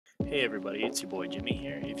Hey everybody, it's your boy Jimmy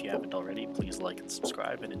here. If you haven't already, please like and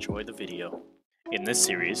subscribe and enjoy the video. In this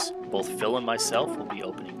series, both Phil and myself will be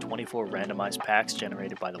opening 24 randomized packs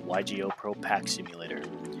generated by the YGO Pro Pack Simulator.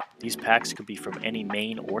 These packs could be from any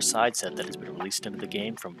main or side set that has been released into the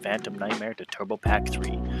game, from Phantom Nightmare to Turbo Pack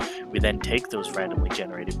 3. We then take those randomly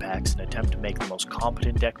generated packs and attempt to make the most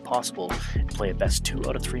competent deck possible and play a best 2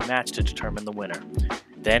 out of 3 match to determine the winner.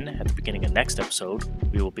 Then, at the beginning of next episode,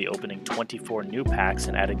 we will be opening 24 new packs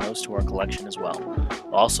and adding those to our collection as well.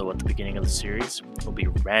 Also, at the beginning of the series, we'll be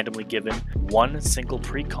randomly given one single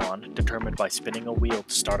pre-con determined by spinning a wheel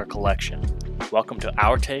to start our collection. Welcome to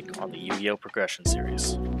our take on the Yu-Gi-Oh! Progression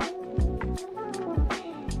series.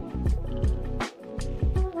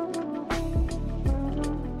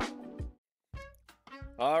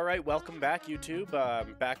 Alright, welcome back YouTube.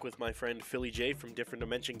 I'm back with my friend Philly J from Different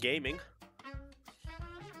Dimension Gaming.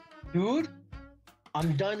 Dude,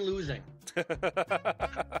 I'm done losing.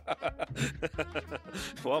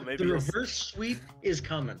 Well, maybe the reverse sweep is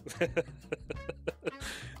coming.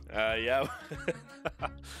 Yeah.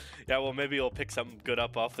 Yeah, well, maybe you'll pick something good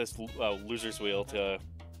up off this loser's wheel to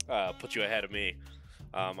put you ahead of me.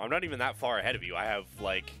 I'm not even that far ahead of you. I have,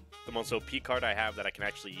 like, the most OP card I have that I can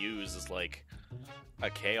actually use is, like, a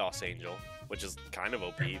Chaos Angel, which is kind of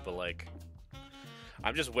OP, but, like,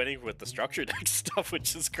 I'm just winning with the structure deck stuff,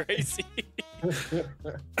 which is crazy.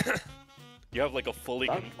 You have like a fully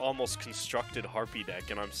almost constructed Harpy deck,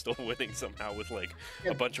 and I'm still winning somehow with like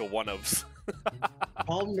a bunch of one-ofs.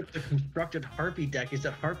 Problem with the constructed Harpy deck is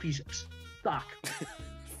that Harpies suck.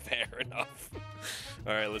 Fair enough.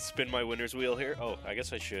 All right, let's spin my winner's wheel here. Oh, I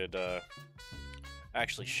guess I should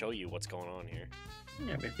actually show you what's going on here.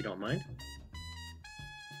 Yeah, if you don't mind.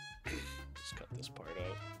 Just cut this part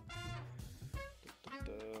out.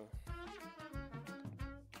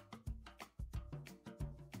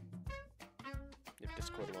 If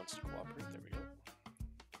Discord wants to cooperate, there we go.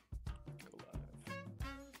 Go live.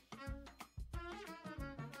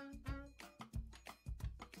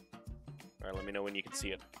 Alright, let me know when you can see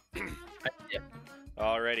it. Yeah.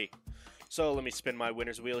 Alrighty. So let me spin my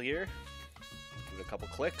winner's wheel here. Give it a couple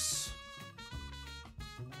clicks.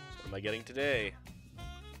 What am I getting today?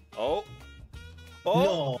 Oh!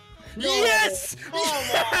 Oh! No. Yes!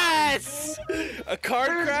 Yes! A card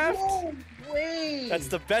craft? No way! That's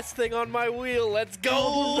the best thing on my wheel. Let's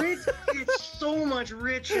go! It's so much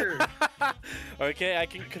richer. Okay, I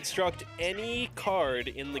can construct any card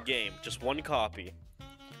in the game. Just one copy.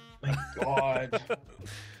 My God.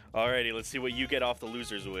 Alrighty, let's see what you get off the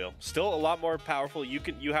loser's wheel. Still a lot more powerful.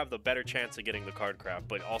 You have the better chance of getting the card craft,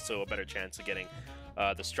 but also a better chance of getting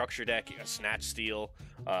the structure deck, a snatch steal,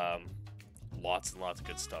 lots and lots of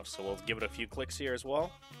good stuff. So we'll give it a few clicks here as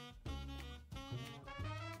well.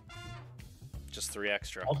 Just 3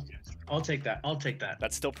 extra. I'll take that. I'll take that.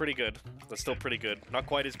 That's still pretty good. That's still pretty good. Not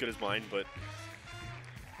quite as good as mine, but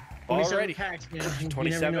 27 alrighty. packs, man.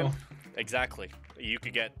 27. Exactly. You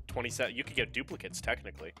could get 27. You could get duplicates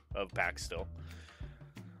technically of packs still.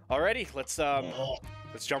 Alrighty, let's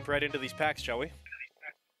jump right into these packs, shall we?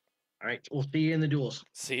 All right, we'll see you in the duels.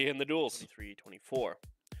 See you in the duels. 23, 24.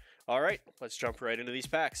 Alright, let's jump right into these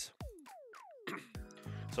packs.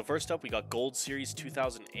 So first up, we got Gold Series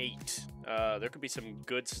 2008. There could be some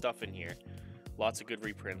good stuff in here. Lots of good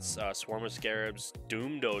reprints. Swarm of Scarabs,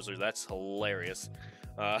 Doom Dozer, that's hilarious.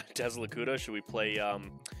 Teslakuda, should we play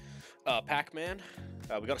Pac-Man?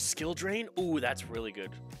 We got a Skill Drain. Ooh, that's really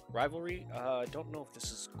good. Rivalry, I don't know if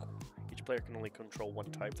this is... Each player can only control one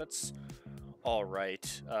type. That's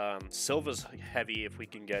alright. Silva's heavy if we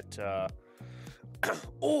can get...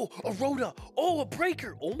 Oh, a Rhoda! Oh, a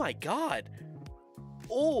Breaker! Oh my god!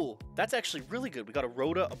 Oh, that's actually really good. We got a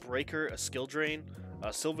Rhoda, a Breaker, a Skill Drain.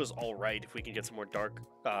 Silva's alright if we can get some more Dark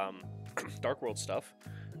World stuff.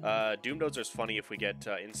 Doom Dozer's funny if we get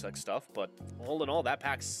Insect stuff, but all in all, that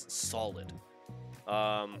pack's solid.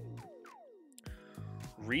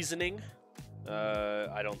 Reasoning.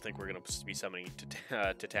 I don't think we're going to be summoning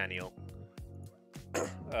Titaniel.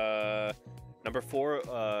 Number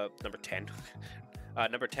 10.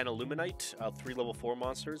 Number 10, Illuminite, 3 level 4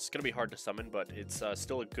 monsters. It's going to be hard to summon, but it's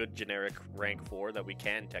still a good generic rank 4 that we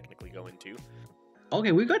can technically go into.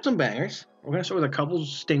 Okay, we've got some bangers. We're going to start with a couple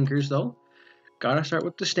stinkers, though. Gotta start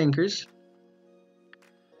with the stinkers.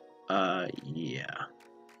 Yeah.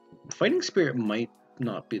 Fighting Spirit might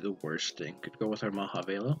not be the worst thing. Could go with our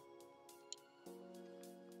Mahavela.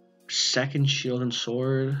 Second Shield and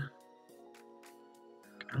Sword.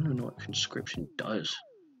 I don't even know what Conscription does.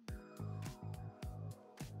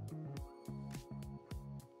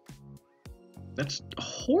 That's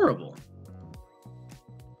horrible.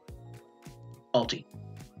 Alti.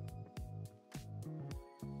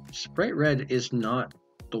 Sprite Red is not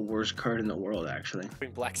the worst card in the world, actually.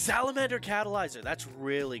 Black Salamander Catalyzer. That's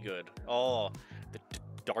really good. Oh, the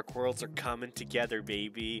Dark Worlds are coming together,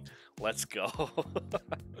 baby. Let's go.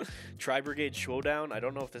 Tri-Brigade Showdown. I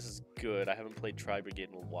don't know if this is good. I haven't played Tri-Brigade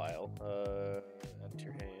in a while. Add to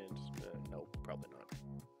your hand. Nope, probably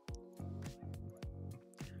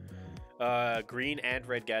not. Green and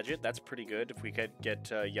red gadget. That's pretty good. If we could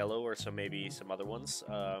get yellow or maybe some other ones.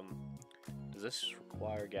 Does this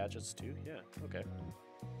require gadgets too? Yeah, okay.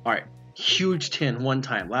 Alright, huge tin one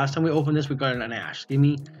time. Last time we opened this, we got an Ash. Give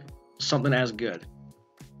me something as good.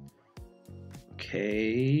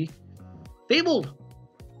 Okay. Fabled!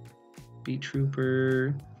 Beat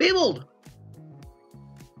Trooper. Fabled!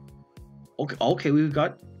 Okay, we've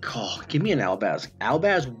got... Oh, give me an Albaz.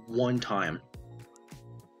 Albaz one time.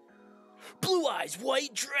 Blue Eyes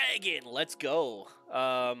White Dragon! Let's go.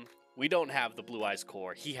 We don't have the Blue Eyes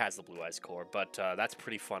core. He has the Blue Eyes core, but that's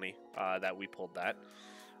pretty funny that we pulled that.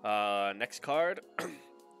 Next card.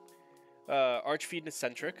 Archfiend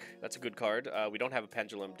Eccentric. That's a good card. We don't have a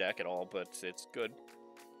Pendulum deck at all, but it's good.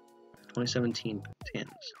 2017 tins.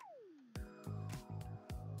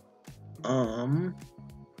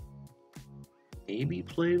 Maybe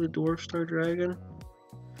play the Dwarf Star Dragon.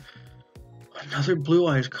 Another Blue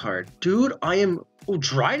Eyes card. Dude, I am... Oh,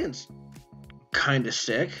 Dryden's kind of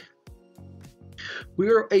sick. We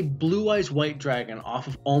are a Blue Eyes White Dragon off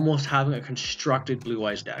of almost having a constructed Blue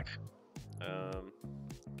Eyes deck.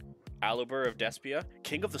 Alubur of Despia.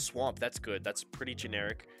 King of the Swamp. That's good. That's pretty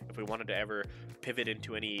generic. If we wanted to ever pivot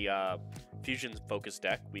into any fusion-focused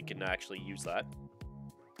deck, we can actually use that.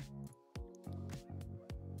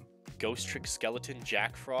 Ghost Trick Skeleton,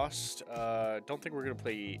 Jack Frost. Don't think we're going to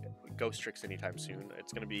play Ghost Tricks anytime soon.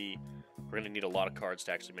 It's going to be... We're going to need a lot of cards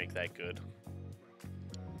to actually make that good.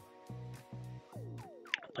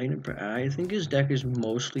 I think his deck is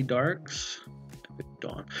mostly darks.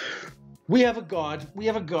 Dawn. We have a god. We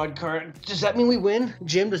have a god card. Does that mean we win?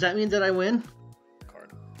 Jim, does that mean that I win?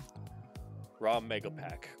 Card. Raw Mega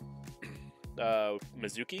Pack.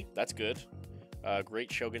 Mizuki, that's good.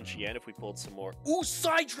 Great Shogun Chien if we pulled some more. Ooh,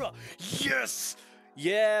 Sidra! Yes!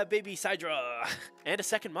 Yeah, baby, Sidra! And a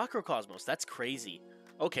second Macrocosmos. That's crazy.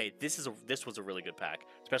 Okay, this was a really good pack,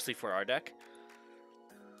 especially for our deck.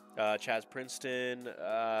 Chaz Princeton,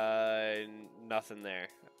 nothing there.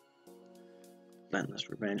 Relentless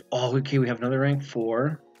Revenge. Oh, okay, we have another rank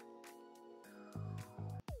 4.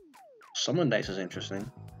 Summon Dice is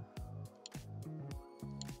interesting.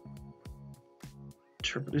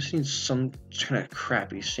 This needs some kind of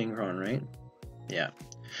crappy Synchron, right? Yeah.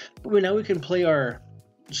 But now we can play our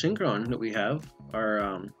Synchron that we have.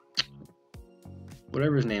 Our,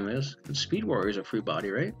 whatever his name is. Speed Warrior is a free body,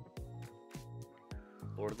 right?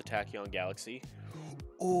 Lord of the Tachyon Galaxy.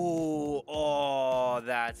 Oh,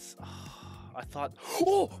 that's... I thought...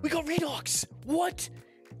 Oh, we got Redox! What?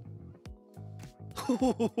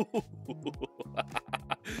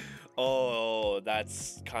 Oh,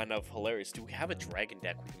 that's kind of hilarious. Do we have a dragon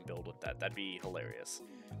deck we can build with that? That'd be hilarious.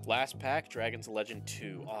 Last pack, Dragon's Legend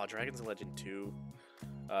 2. Oh, Dragon's Legend 2.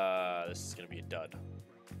 This is going to be a dud.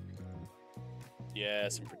 Yeah,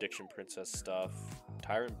 some Prediction Princess stuff.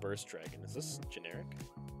 Tyrant Burst Dragon. Is this generic?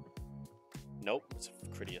 Nope, it's a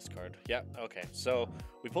Critias card. Yeah, okay. So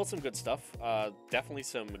we pulled some good stuff. Definitely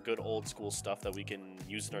some good old school stuff that we can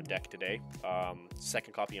use in our deck today.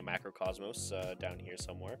 Second copy of Macrocosmos down here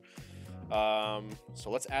somewhere.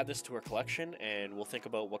 So let's add this to our collection, and we'll think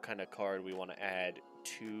about what kind of card we want to add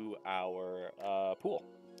to our pool.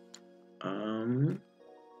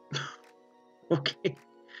 Okay.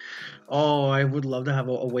 Oh, I would love to have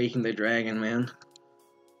Awaken the Dragon, man.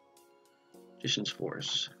 Magician's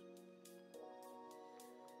Force.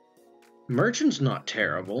 Merchant's not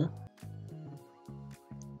terrible.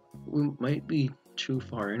 We might be too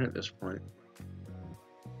far in at this point.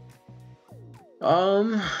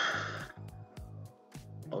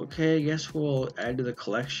 Okay, I guess we'll add to the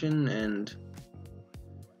collection, and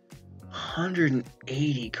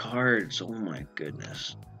 180 cards. Oh my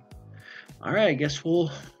goodness. Alright, I guess we'll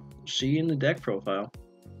see you in the deck profile.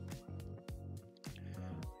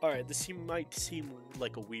 Alright, this might seem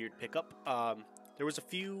like a weird pickup. There was a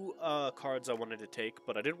few cards I wanted to take,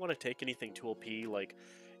 but I didn't want to take anything too OP, like,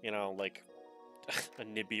 you know, like a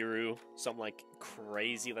Nibiru, something like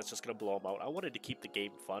crazy that's just going to blow them out. I wanted to keep the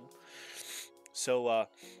game fun. So,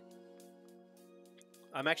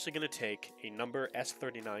 I'm actually going to take a number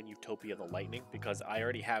S39 Utopia the Lightning, because I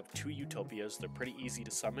already have 2 Utopias. They're pretty easy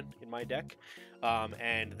to summon in my deck,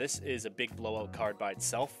 and this is a big blowout card by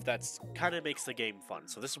itself. That's kind of makes the game fun.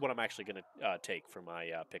 So this is what I'm actually going to take for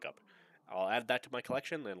my pickup. I'll add that to my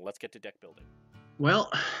collection, and let's get to deck building. Well,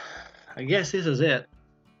 I guess this is it.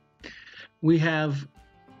 We have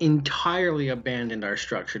entirely abandoned our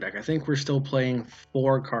structure deck. I think we're still playing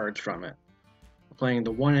 4 cards from it. We're playing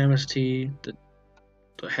the 1 MST,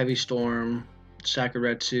 the Heavy Storm,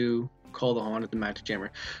 Sakuretsu, Call the Haunted, the Magic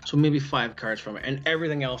Jammer. So maybe 5 cards from it, and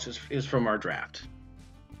everything else is from our draft.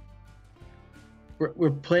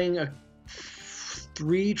 We're playing a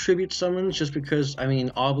 3 tribute summons just because, I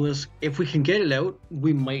mean, Obelisk, if we can get it out,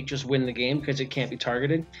 we might just win the game because it can't be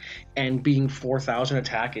targeted, and being 4,000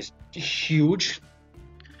 attack is huge.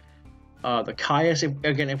 The Caius,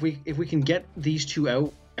 if we can get these 2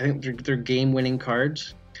 out, I think they're game-winning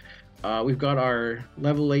cards. We've got our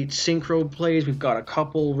level 8 synchro plays. We've got a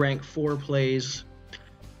couple rank 4 plays.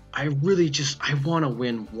 I want to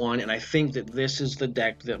win one, and I think that this is the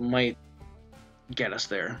deck that might get us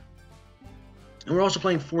there. And we're also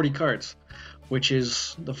playing 40 cards, which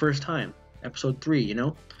is the first time. Episode 3, you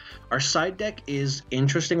know? Our side deck is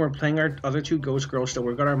interesting. We're playing our other 2 Ghost Girls still.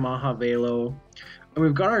 We've got our Maha Velo. And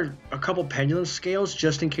we've got a couple Pendulum Scales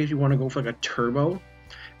just in case we want to go for like a turbo.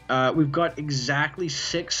 We've got exactly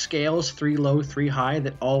 6 scales, 3 low, 3 high,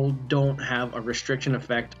 that all don't have a restriction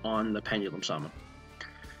effect on the Pendulum Summon.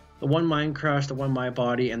 The 1 Mind Crush, the 1 My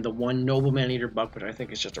Body, and the 1 Nobleman Eater Buck, which I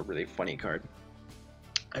think is just a really funny card.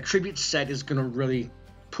 A Tribute set is going to really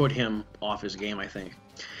put him off his game, I think.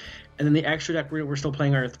 And then the extra deck, we're still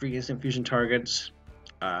playing our 3 Instant Fusion targets.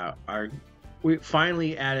 We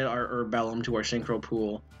finally added our Urbellum to our Synchro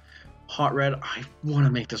pool. Hot Red, I want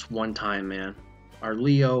to make this one time, man. Our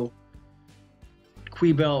Leo,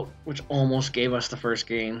 Quibelt, which almost gave us the first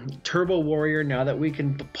game. Turbo Warrior, now that we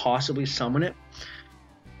can possibly summon it.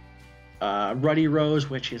 Ruddy Rose,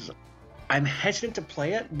 which is... I'm hesitant to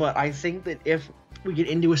play it, but I think that if we get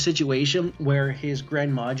into a situation where his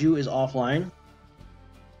Grand Maju is offline,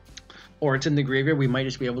 or it's in the graveyard, we might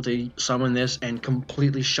just be able to summon this and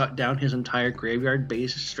completely shut down his entire graveyard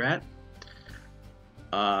base strat.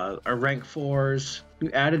 Our rank 4s,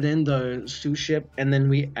 we added in the Stu ship, and then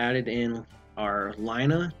we added in our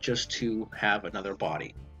Lina just to have another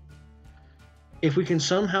body. If we can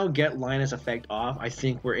somehow get Lina's effect off, I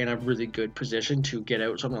think we're in a really good position to get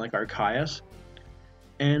out something like Archias.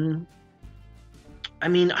 And I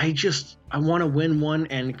mean, I want to win one,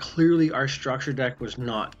 and clearly our structure deck was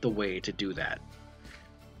not the way to do that.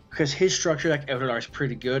 Because his structure deck out at ours is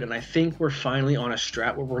pretty good, and I think we're finally on a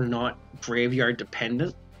strat where we're not graveyard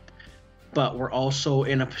dependent, but we're also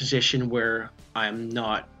in a position where I'm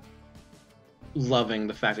not loving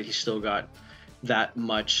the fact that he's still got that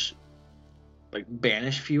much like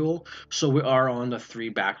banish fuel, so we are on the 3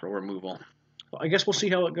 back row removal. Well, I guess we'll see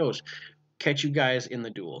how it goes. Catch you guys in the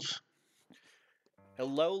duels.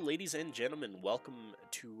 Hello, ladies and gentlemen. Welcome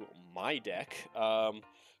to my deck.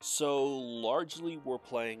 So largely we're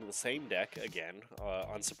playing the same deck again,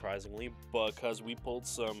 unsurprisingly, because we pulled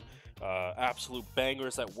some absolute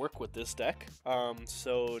bangers that work with this deck.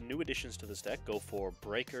 So new additions to this deck go for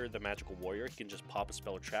Breaker, the Magical Warrior. He can just pop a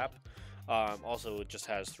spell or trap. Also, it just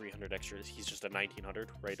has 300 extras. He's just a 1900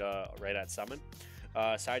 right at summon.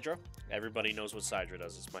 Sidra, everybody knows what Sidra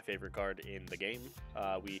does. It's my favorite card in the game.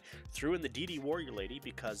 We threw in the DD Warrior Lady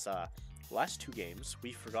because last 2 games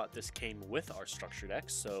we forgot this came with our structure deck,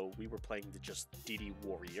 so we were playing the just DD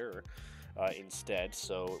Warrior instead.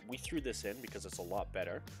 So we threw this in because it's a lot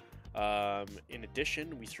better. In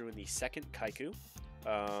addition, we threw in the second Kaiku.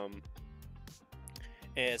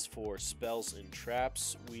 As for spells and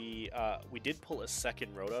traps, we did pull a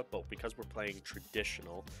second Rhoda, but because we're playing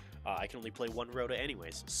traditional, I can only play 1 Rhoda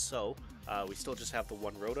anyways, so we still just have the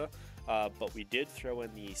 1 Rhoda, but we did throw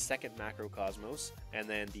in the second Macrocosmos, and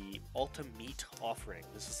then the Ultimate Offering.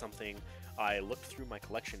 This is something I looked through my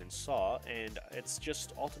collection and saw, and it's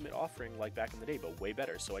just Ultimate Offering like back in the day, but way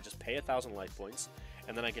better. So I just pay 1,000 life points,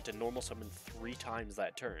 and then I get to normal summon 3 times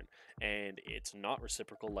that turn, and it's not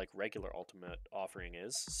reciprocal like regular Ultimate Offering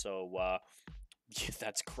is, so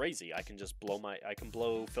that's crazy. I can just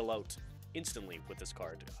blow Phil out instantly with this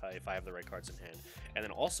card if I have the right cards in hand. And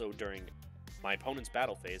then also during my opponent's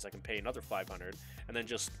battle phase, I can pay another 500 and then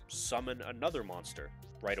just summon another monster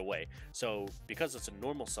right away. So because it's a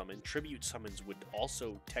normal summon, tribute summons would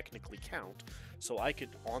also technically count. So I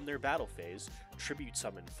could, on their battle phase, tribute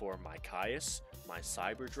summon for my Caius, my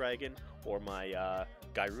Cyber Dragon, or my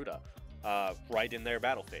Gyruda. Right in their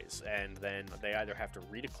battle phase, and then they either have to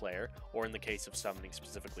redeclare, or in the case of summoning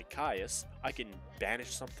specifically Caius, I can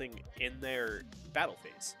banish something in their battle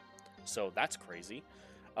phase. So that's crazy.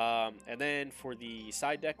 And then for the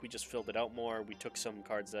side deck, we just filled it out more. We took some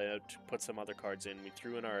cards out, put some other cards in. We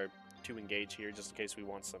threw in our 2 engage here just in case we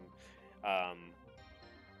want some, I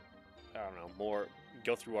don't know, more,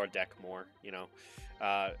 go through our deck more, you know.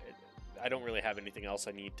 I don't really have anything else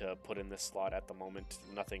I need to put in this slot at the moment.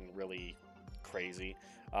 Nothing really crazy.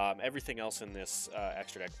 Everything else in this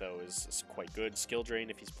extra deck, though, is quite good. Skill Drain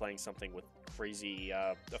if he's playing something with crazy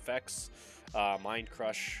effects. Mind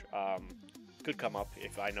Crush could come up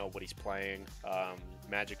if I know what he's playing.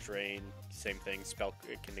 Magic Drain, same thing. Spell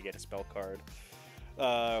can get a spell card.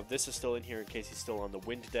 This is still in here in case he's still on the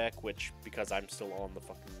Wind deck, which, because I'm still on the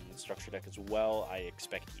fucking Structure deck as well, I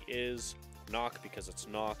expect he is. Knock, because it's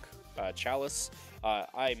Knock. Chalice.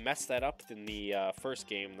 I messed that up in the first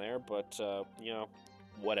game there, but, you know,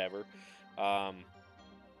 whatever. We're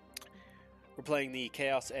playing the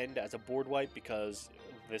Chaos End as a board wipe because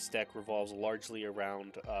this deck revolves largely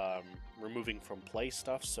around removing from play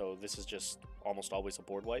stuff, so this is just almost always a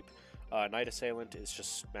board wipe. Night Assailant is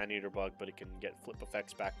just Man-Eater Bug, but it can get flip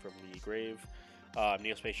effects back from the grave.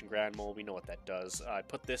 Neospatian Grand Mole, we know what that does. I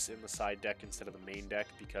put this in the side deck instead of the main deck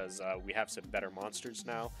because we have some better monsters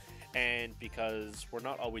now, and because we're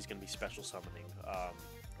not always going to be special summoning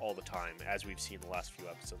all the time, as we've seen the last few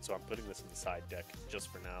episodes, so I'm putting this in the side deck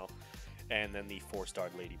just for now. And then the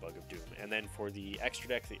 4-starred Ladybug of Doom. And then for the extra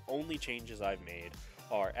deck, the only changes I've made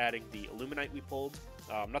are adding the Illuminite we pulled.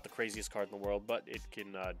 Not the craziest card in the world, but it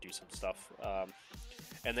can do some stuff.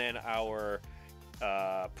 And then our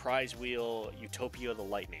prize wheel, Utopia the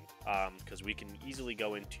Lightning, because we can easily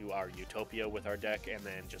go into our Utopia with our deck and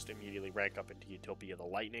then just immediately rank up into Utopia the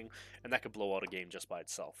Lightning, and that could blow out a game just by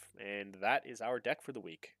itself. And that is our deck for the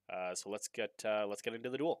week. So let's get into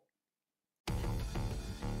the duel.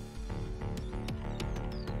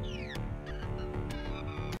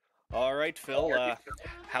 All right, Phil,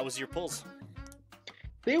 how was your pulls?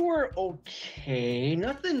 They were okay.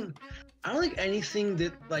 Nothing. I don't think anything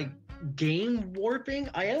that like game warping.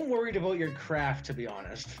 I am worried about your craft, to be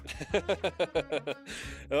honest.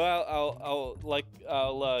 Well,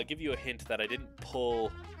 I'll give you a hint that I didn't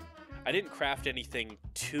craft anything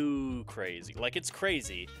too crazy. Like, it's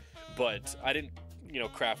crazy, but I didn't,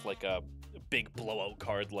 craft like a big blowout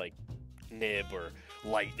card like Nib or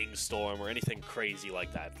Lightning Storm or anything crazy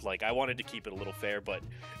like that. Like, I wanted to keep it a little fair, but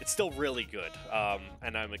it's still really good,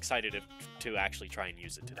 and I'm excited to actually try and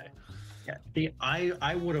use it today. Yeah, see,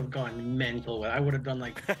 I would have gone mental with it. I would have done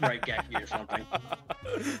like Raigeki or something.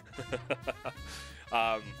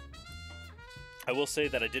 I will say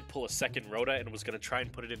that I did pull a second Rhoda and was going to try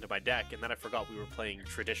and put it into my deck, and then I forgot we were playing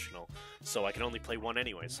traditional, so I can only play one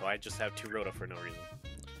anyway, so I just have 2 Rhoda for no reason.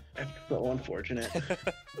 That's so unfortunate.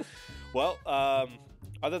 Well,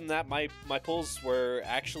 other than that, my pulls were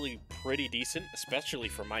actually pretty decent, especially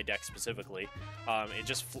for my deck specifically. It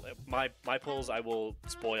just my pulls, I will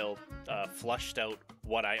spoil, flushed out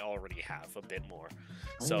what I already have a bit more.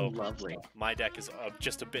 So lovely. My deck is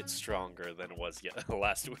just a bit stronger than it was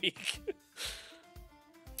last week.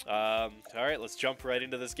 All right, let's jump right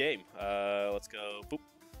into this game. Let's go. Boop.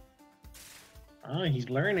 Oh, he's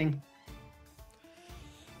learning.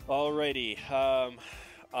 Alrighty.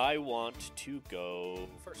 I want to go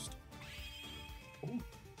first. Ooh.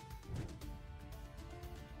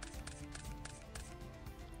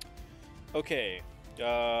 Okay.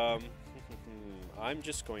 I'm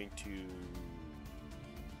just going to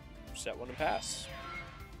set one and pass.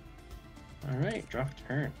 All right, draw a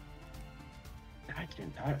turn. I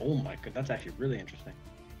didn't die. Oh my god, that's actually really interesting.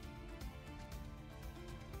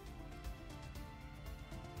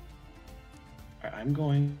 All right, I'm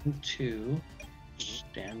going to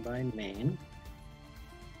stand by main.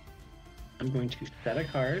 I'm going to set a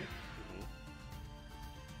card.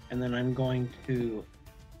 And then I'm going to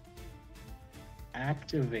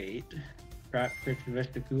activate Trapfish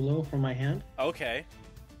Vesticulo from my hand. Okay.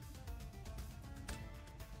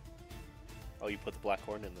 Oh, you put the Black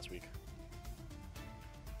Horn in this week.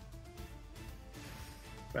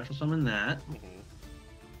 Special summon that.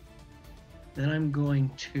 Then I'm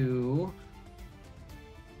going to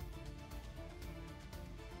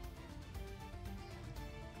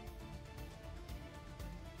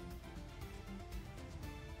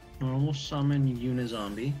normal summon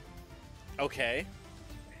Unizombie. Okay.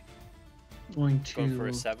 Going to Going for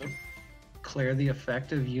a 7. Clear the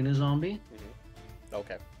effect of Unizombie.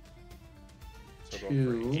 Okay. So To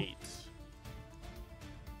going for 8.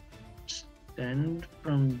 Send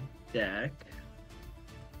from deck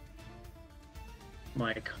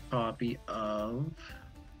my copy of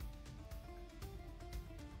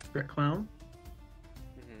Trick Clown,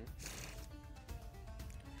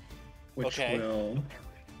 which Okay. will...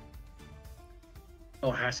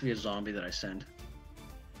 Oh, it has to be a zombie that I send.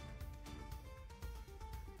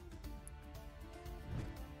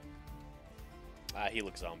 He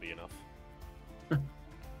looks zombie enough.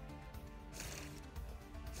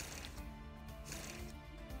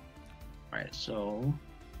 Alright, so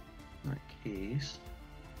in that case.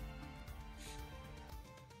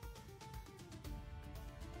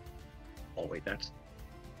 Oh wait, that's.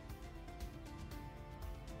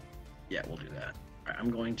 Yeah, we'll do that. Alright, I'm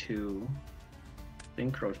going to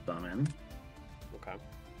synchro summon Okay.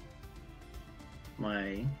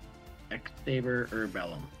 my X-Saber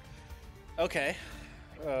Urbellum. Okay.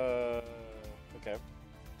 Okay.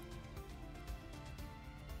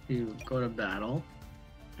 To go to battle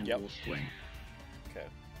and Yep. we'll swing. Okay.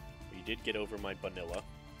 Well, you did get over my vanilla,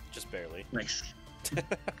 just barely. Nice.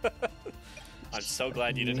 I'm so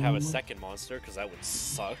glad you didn't have a second monster, because that would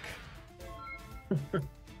suck.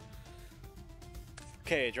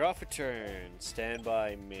 Okay, draw for turn.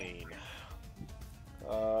 Standby main.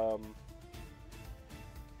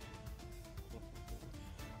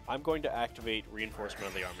 I'm going to activate Reinforcement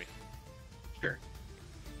of the Army. Sure.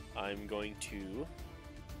 I'm going to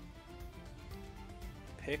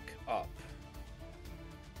pick up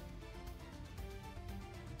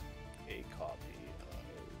a copy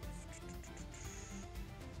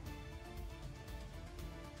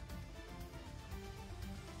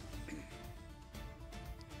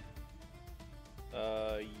of...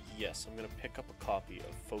 yes, I'm going to pick up a copy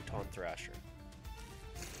of Photon Thrasher.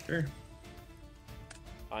 Sure.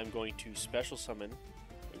 I'm going to special summon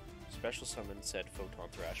said Photon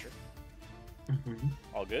Thrasher. Mm-hmm.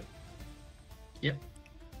 All good? Yep.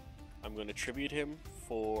 I'm going to tribute him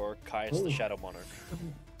for Caius the Shadow Monarch.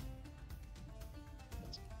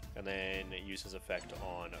 And then use his effect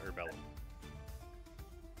on Urbellum.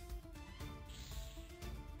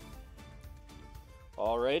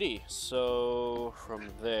 Alrighty, so from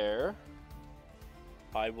there,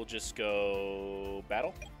 I will just go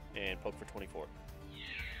battle and poke for 24.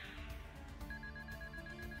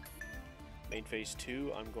 Main phase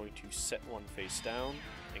 2, I'm going to set one face down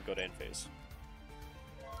and go to end phase.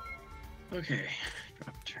 Okay.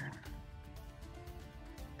 Drop turn.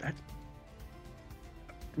 That's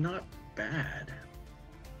not bad.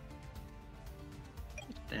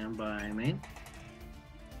 Stand by main.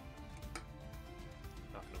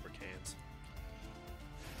 Knocking over cans.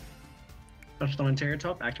 Touch summon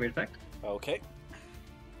Terratop, activate effect. Okay.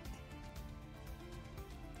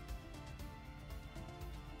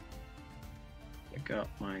 Pick up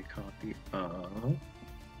my copy of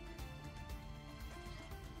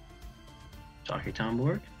Saki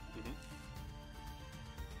Tomborg.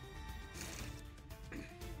 Do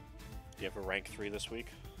you have a rank 3 this week?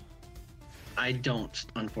 I don't,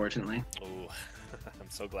 unfortunately. Oh, I'm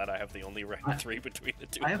so glad I have the only rank 3 between the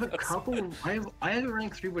two. I have a of us. couple. I have a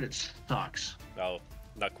rank 3, but it sucks. Oh,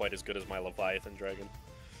 not quite as good as my Leviathan Dragon.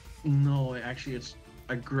 No, actually, it's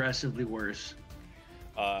aggressively worse.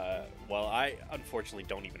 Well, I unfortunately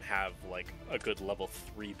don't even have like a good level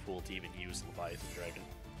 3 pool to even use Leviathan Dragon.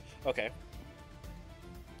 Okay.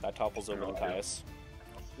 That topples over to Caius.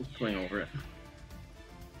 Let's swing over it.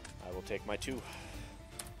 I will take my 2.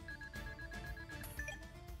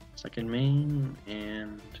 Second main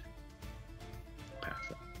and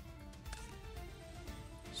pass it.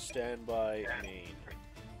 Standby main.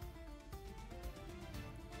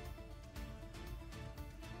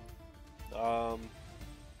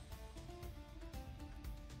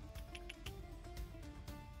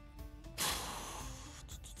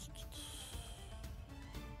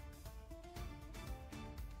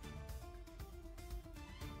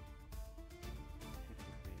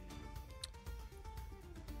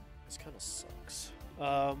 This kind of sucks.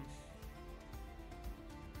 I'm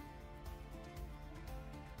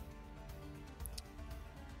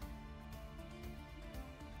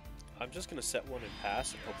just gonna set one and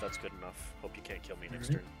pass and hope that's good enough. Hope you can't kill me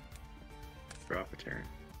next turn. Drop a turn.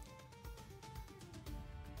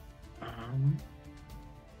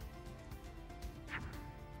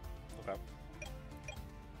 Okay.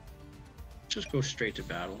 Just go straight to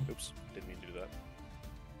battle. Oops, didn't mean to do that.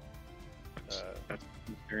 That's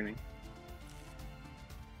turning.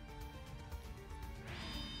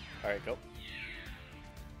 Alright, go.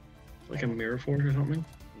 Like a mirror forge or something.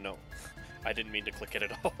 No. I didn't mean to click it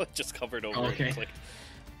at all. It just covered over Okay. and clicked.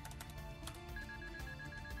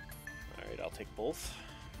 Alright, I'll take both.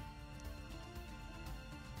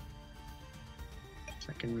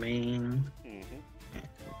 Second main. Mm-hmm.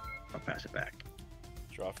 I'll pass it back.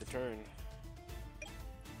 Draw for turn.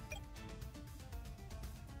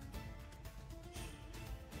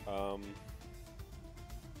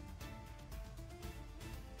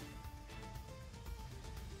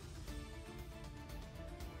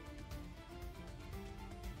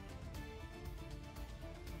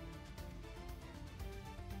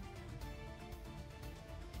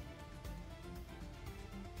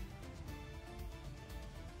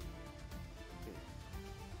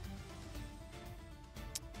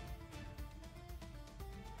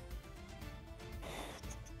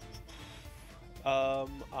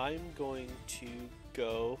 I'm going to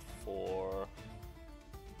go for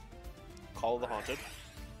Call of the Haunted.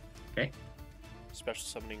 Okay. Special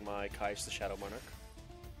summoning my Kai's the Shadow Monarch.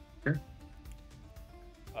 Sure.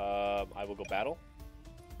 I will go battle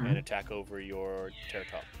and attack over your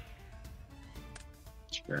Terratop.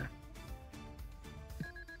 Sure.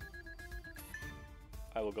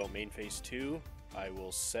 I will go main phase 2. I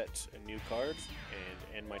will set a new card and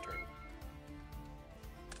end my turn.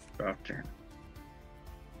 Drop turn.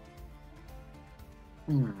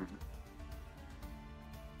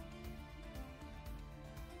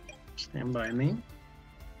 Stand by me.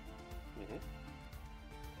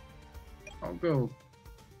 I'll go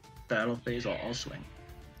battle phase. I'll swing.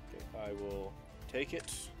 Okay, I will take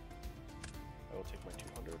it. I will take my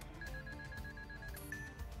 200.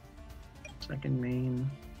 Second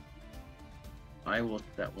main. I will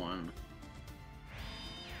set one.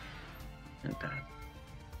 And pass.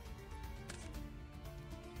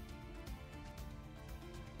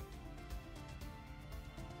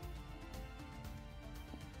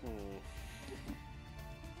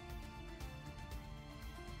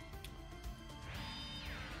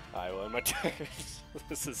 I will end my turn.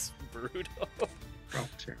 This is brutal. Drop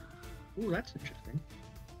turn. Ooh, that's interesting.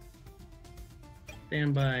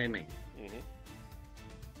 Stand by me.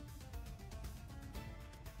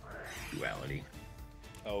 Duality.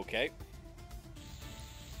 Okay.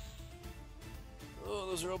 Oh,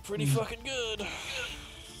 those are all pretty fucking good.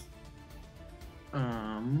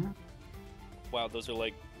 Wow, those are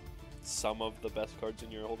like some of the best cards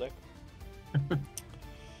in your whole deck.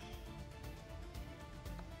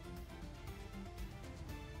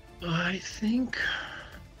 I think,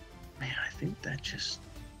 man, I think that just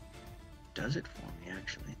does it for me,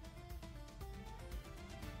 actually.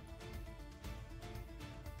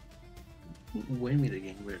 It won't win me the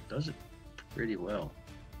game, but it does it pretty well.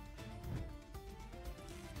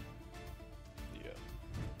 Yeah.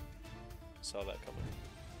 Saw that coming.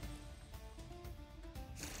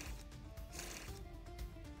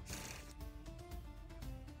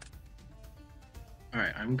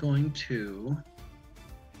 Alright, I'm going to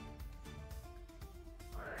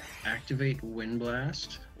activate Wind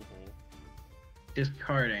Blast,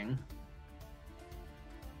 discarding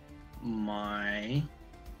my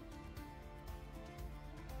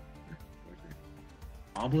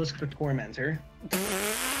Obelisk the Tormentor.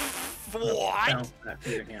 What? Bounce that to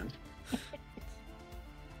your hand.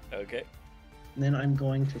 Okay. And then I'm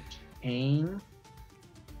going to chain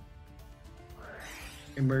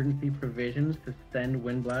Emergency Provisions to send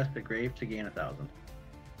Wind Blast to grave to gain 1,000.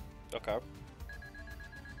 Okay.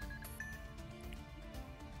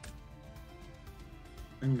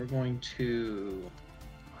 And we're going to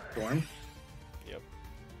Storm. Yep.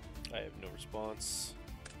 I have no response.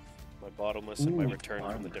 My bottomless and my return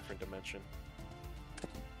from the different dimension.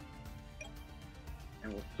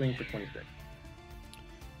 And we'll swing for 26.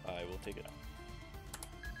 I will take it.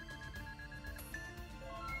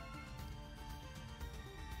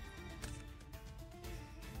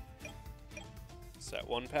 Set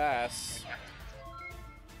one pass.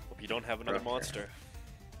 Hope you don't have another monster.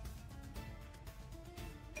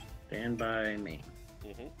 Stand by me.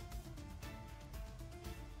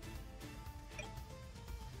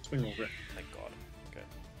 Swing over it. Thank God. Okay.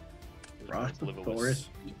 Frost the Forest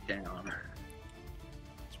down.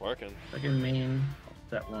 It's working. Second main, I'll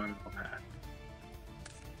set one, I'll pass.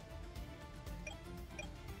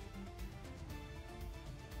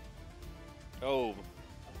 Oh.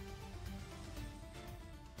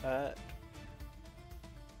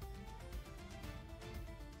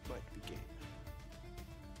 Might be game.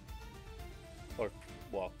 Or,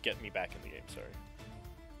 well, get me back in the game, sorry.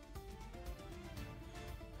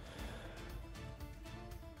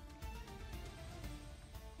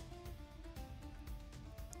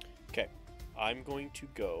 Okay, I'm going to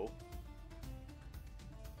go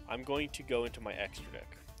into my extra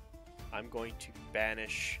deck. I'm going to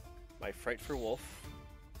banish my Frightful Wolf.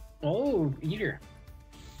 Oh, Eater.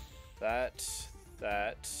 That,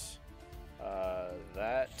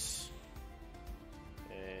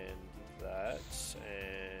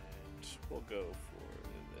 and we'll go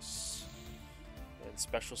for this. And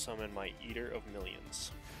special summon my Eater of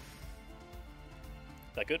Millions.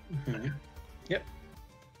 That good? Yep.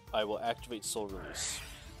 I will activate Soul Release.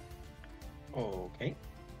 Okay.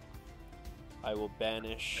 I will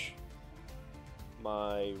banish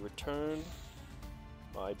my Return,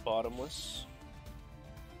 my Bottomless,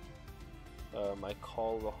 my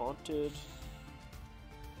Call the Haunted,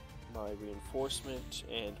 my Reinforcement,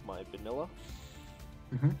 and my Vanilla.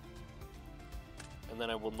 And then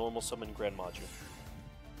I will normal summon Grand Module.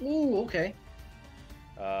 Ooh, okay.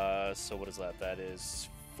 So what is that? That is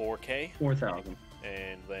 4K. 4,000.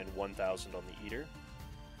 And then 1,000 on the eater.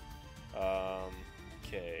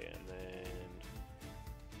 Okay, and then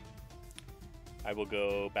I will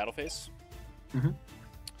go battle phase. Mhm.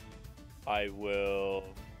 I will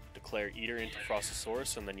declare eater into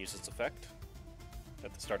Frostosaurus and then use its effect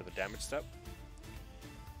at the start of the damage step.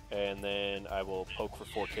 And then I will poke for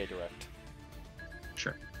 4K direct.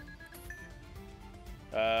 Sure.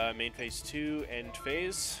 Main phase 2, end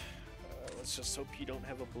phase. Let's just hope you don't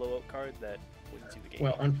have a blowout card that wins you the game.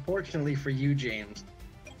 Well, unfortunately for you, James,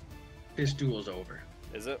 this duel's over.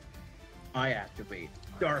 Is it? I activate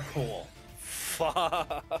Dark Hole.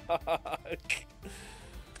 Fuck.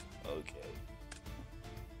 Okay.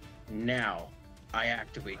 Now, I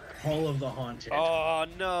activate Call of the Haunted. Oh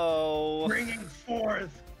no! Bringing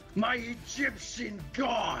forth my Egyptian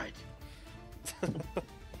god!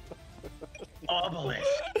 Obelisk!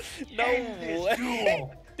 No End this way!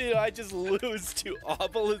 duel! Did I just lose to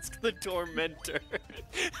Obelisk the Tormentor?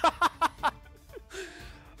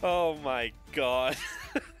 Oh my god.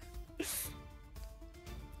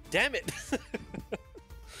 Damn it!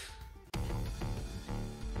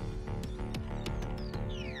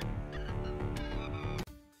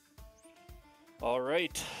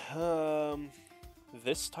 Alright,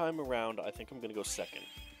 this time around I think I'm gonna go second.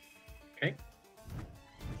 Okay.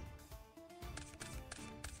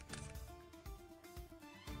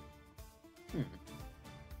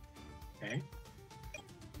 Okay.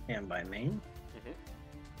 And by main. Mhm.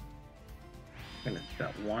 Gonna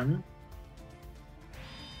set 1,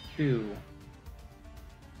 2,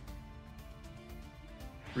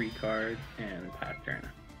 3 card, and pass turn.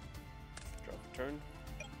 Drop a turn.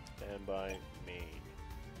 Stand by main.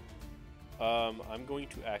 I'm going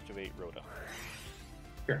to activate Rhoda.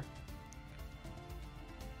 Sure.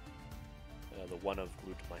 The one I've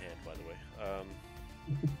glued to my hand, by the way.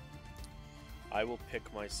 I will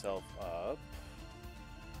pick myself up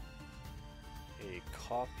a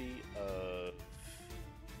copy of...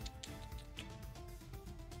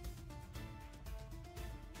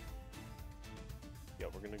 Yeah,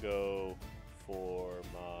 we're gonna go for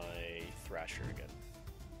my Thrasher again.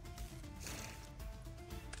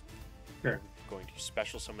 Sure. I'm going to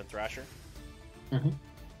special summon Thrasher. Mhm.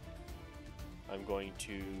 I'm going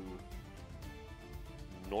to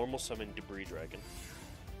normal summon Debris Dragon.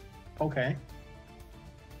 Okay.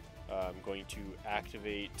 I'm going to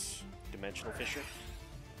activate Dimensional Fissure.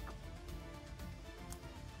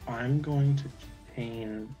 I'm going to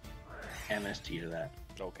chain MST to that.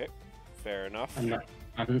 Okay, fair enough.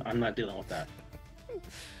 I'm not dealing with that.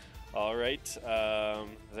 All right,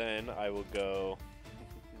 then I will go.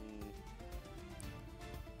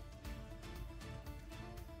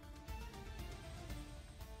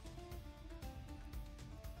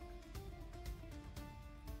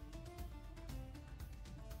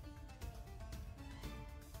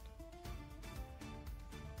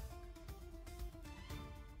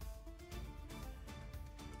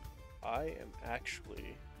 I am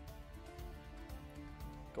actually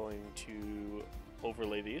going to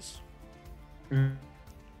overlay these Mhm.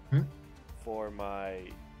 for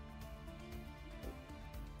my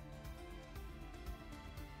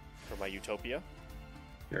Utopia,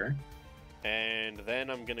 Sure. and then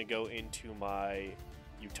I'm gonna go into my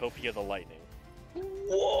Utopia the Lightning.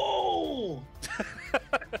 Whoa!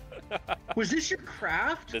 Was this your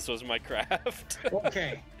craft? This was my craft.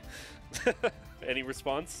 Okay. Any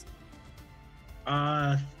response?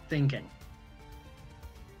 Thinking.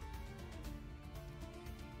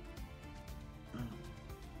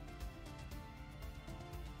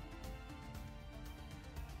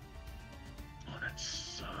 Oh, that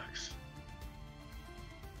sucks.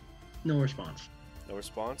 No response. No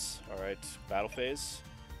response. All right, battle phase.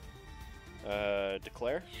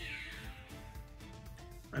 Declare.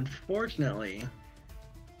 Unfortunately,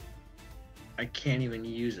 I can't even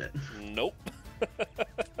use it. Nope.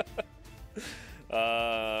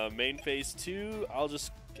 Main phase 2. I'll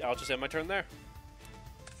just end my turn there.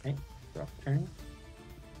 Okay, drop turn.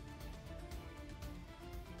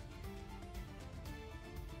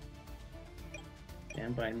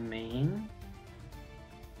 And by main.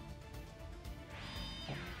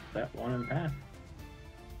 That one and pass.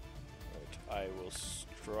 Right, I will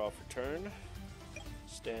draw for turn.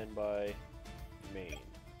 Stand by main.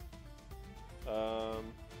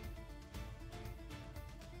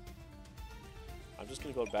 I'm just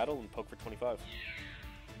gonna go to battle and poke for 25.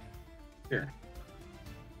 Sure.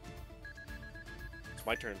 It's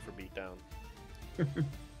my turn for beatdown.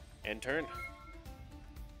 End turn.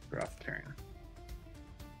 Drop turn.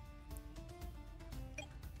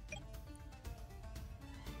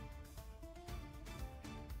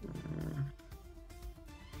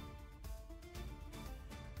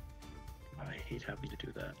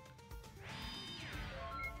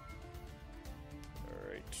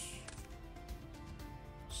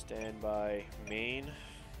 Stand by main.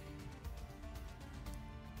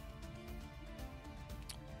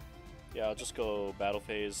 Yeah, I'll just go battle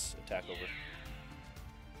phase, attack over.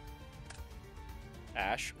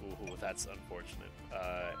 Ash? Ooh, that's unfortunate.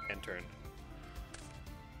 End turn.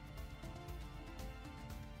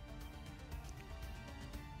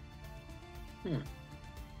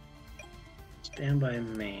 Stand by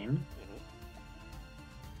main. Mm-hmm.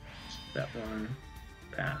 That one.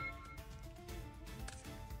 Path.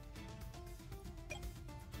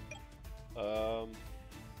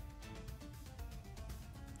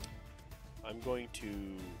 I'm going to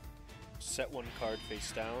set one card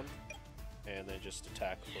face down and then just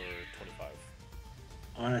attack for 25.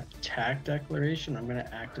 On attack declaration, I'm going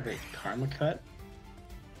to activate Karma Cut.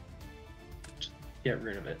 Just get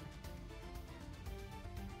rid of it.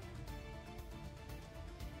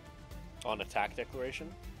 On attack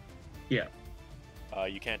declaration? Yeah.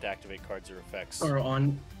 You can't activate cards or effects. Or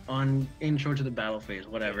on intro to the battle phase,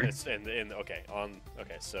 whatever. It's okay,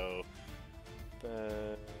 so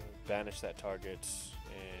banish that target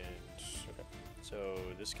and okay. So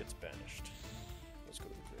this gets banished. Let's go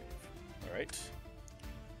to the grave. All right.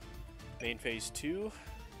 Main phase 2.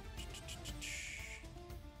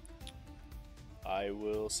 I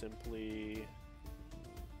will simply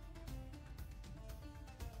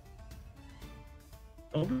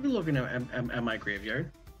I'll be looking at my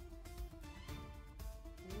graveyard.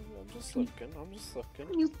 I'm just looking. What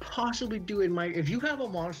can you possibly do in my... If you have a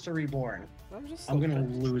monster reborn, I'm going to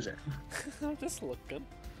lose it. I'm just looking.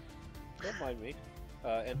 Don't mind me.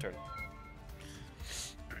 End turn.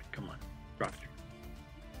 Alright, come on. Drop it.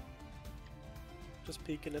 Just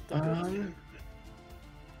peeking at the good.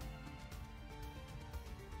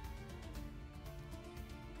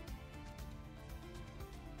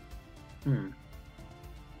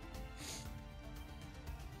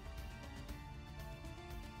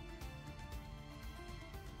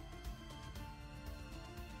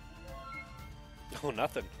 Oh,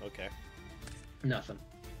 nothing. Okay. Nothing.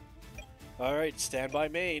 All right, stand by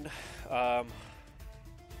main. I'm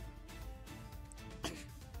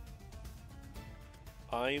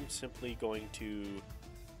simply going to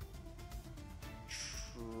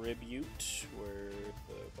tribute where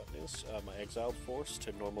the button is my exiled force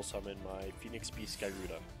to normal summon my Phoenix Beast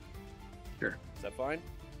Gyruda. Sure. Is that fine?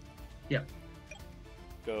 Yep.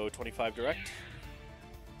 Go 25 direct.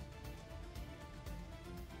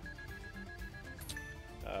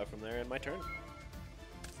 From there, end my turn.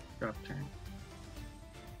 Drop turn.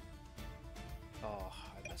 Oh,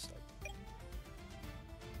 I messed up.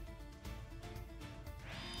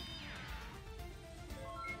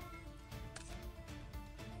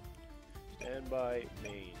 Stand by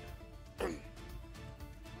main.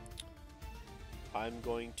 I'm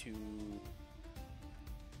going to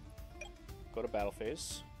go to battle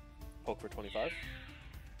phase. Poke for 25.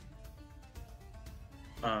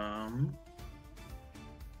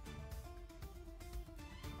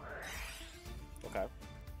 Okay,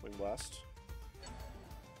 Wing Blast.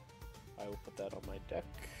 I will put that on my deck.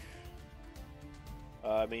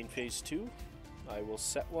 Main phase 2. I will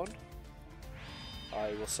set one.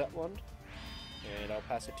 I will set one. And I'll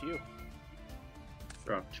pass it to you.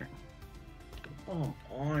 Drop turn. Come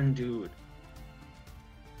on, dude.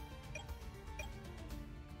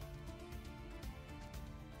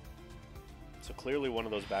 So clearly one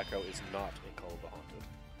of those back row is not in Call of the Haunted.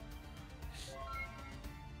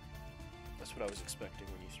 That's what I was expecting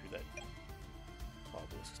when you threw that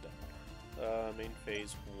obelisks down. Main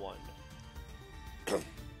phase 1.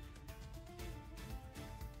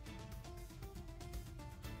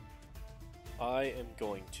 I am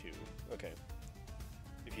going to... Okay.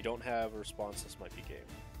 If you don't have a response, this might be game.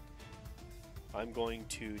 I'm going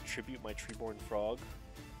to tribute my Treeborn Frog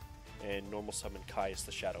and normal summon Caius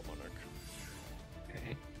the Shadow Monarch.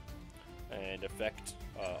 Okay. And effect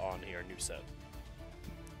on here, new set.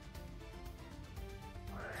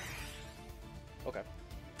 Okay.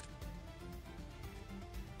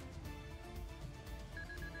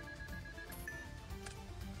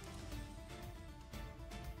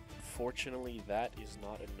 Fortunately, that is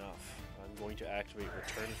not enough. I'm going to activate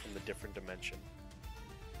Return from the Different Dimension.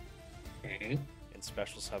 Okay. And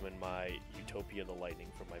special summon my Utopia the Lightning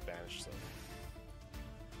from my banished zone.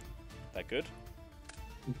 That good?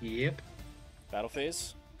 Yep. Battle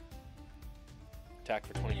phase. Attack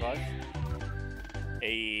for 25.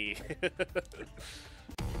 Hey.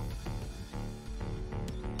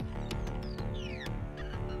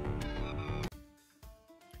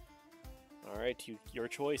 Alright, your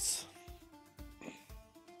choice.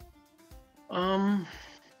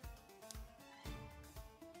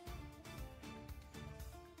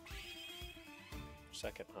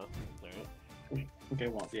 second, huh? Alright. I think I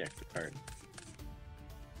want the extra card.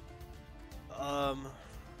 I'm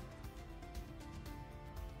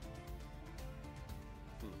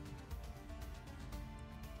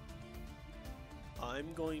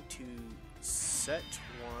going to set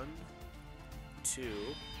 1, 2,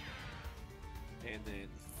 and then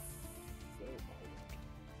hold on.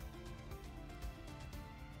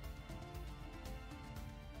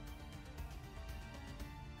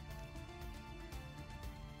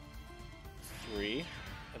 3,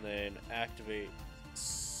 and then activate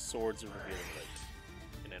Swords of Revealing Light,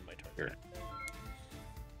 and end my turn. Sure.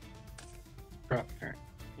 Drop turn.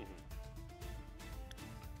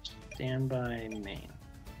 Standby main.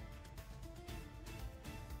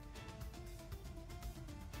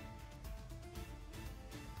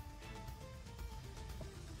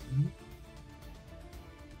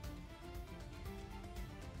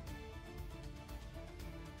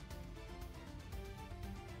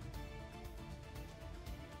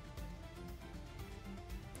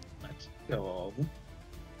 Let's go.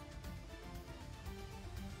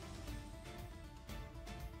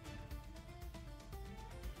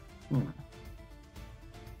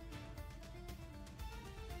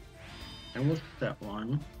 And we'll set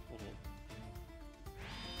 1,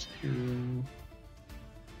 2,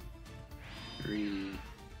 3,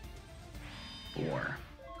 4.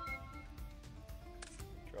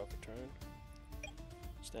 Drop a turn.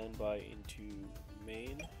 Standby into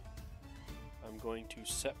main. I'm going to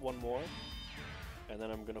set 1 more, and then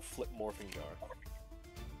I'm going to flip Morphing Jar.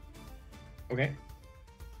 Okay.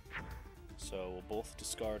 So we'll both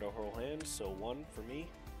discard our whole hand, so 1 for me.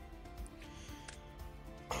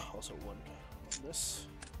 Also 1 on this.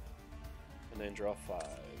 And then draw 5.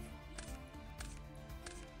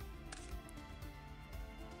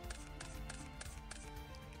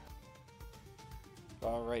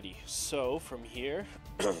 Alrighty, so from here,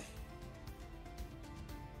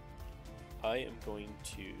 I am going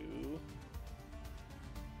to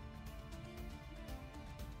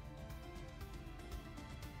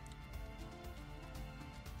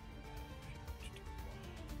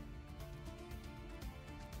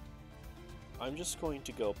I'm just going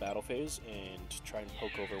to go battle phase and try and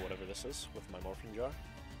poke over whatever this is with my Morphing Jar.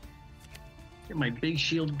 Get my big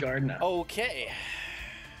shield guard now. Okay.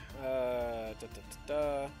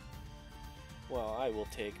 Well, I will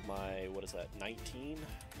take my, what is that, 19?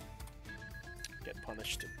 Get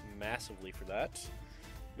punished massively for that.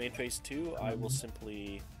 Main phase 2, I will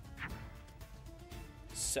simply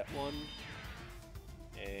set 1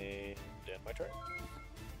 and end my turn.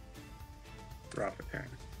 Drop a turn.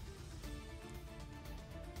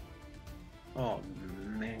 Oh,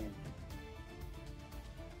 man.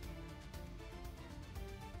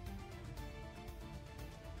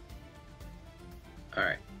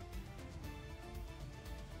 Alright.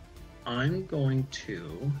 I'm going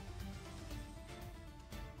to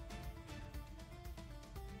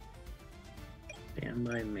stand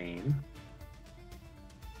by main.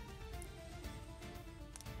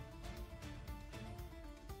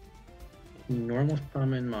 Normal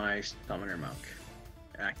summon my Summoner Monk.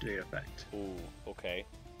 Activate effect. Ooh, okay.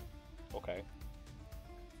 Okay.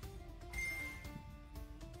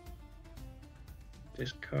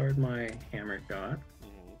 Discard my Hammer Shot.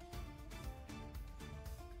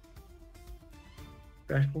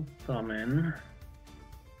 Special summon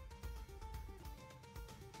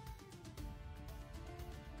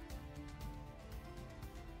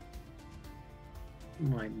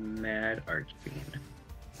my Mad Archfiend.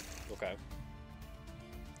 Okay.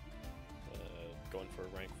 Going for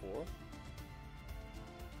rank 4.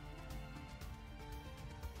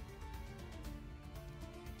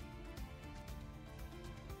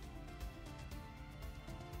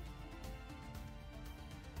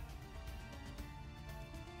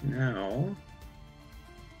 Now,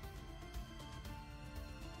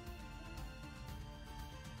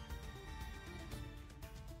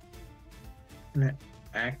 I'm gonna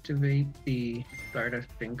activate the Stardust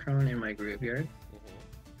Synchron in my graveyard.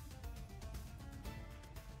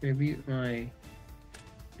 Tribute my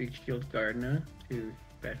Big Shield Gardener to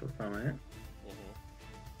special summon it.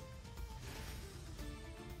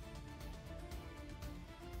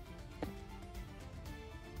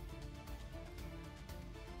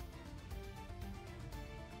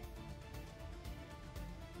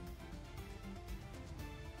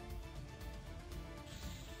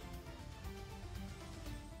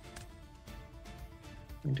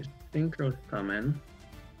 And just synchro summon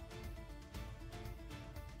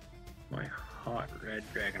my hot red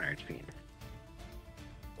Dragon Archfiend.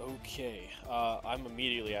 Okay, I'm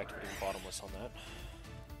immediately activating Bottomless on that.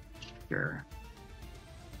 Sure.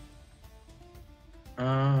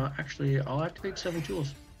 Actually, I'll activate 7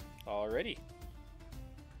 tools. Alrighty.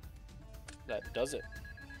 That does it.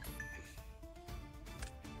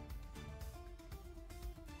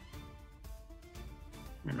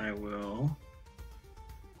 And I will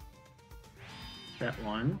set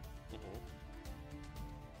one.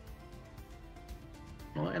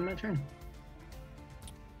 I'll end my turn.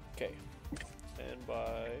 Okay. Stand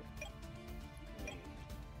by.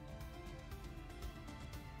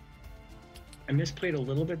 I misplayed a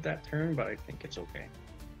little bit that turn, but I think it's okay.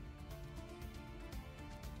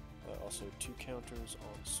 Also, 2 counters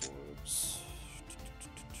on swords.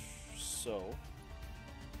 So.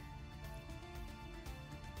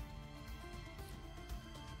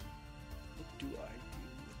 What do I do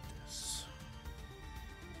with this?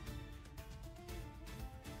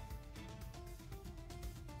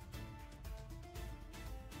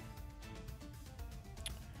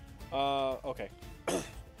 Okay.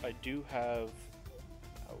 I do have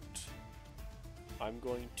out. I'm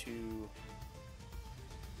going to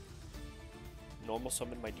normal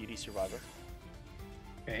summon my DD Survivor.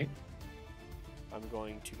 Okay. I'm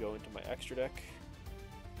going to go into my extra deck,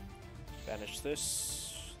 banish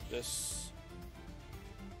this, this,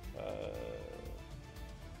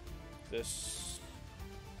 this,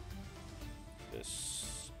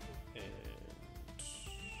 and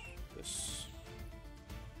this,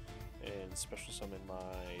 and special summon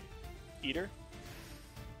my Eater.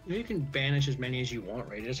 You can banish as many as you want,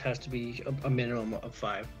 right? It just has to be a minimum of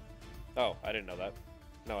 5. Oh, I didn't know that.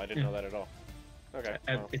 No, I didn't know that at all. Okay.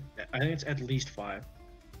 Well, I think it's at least 5.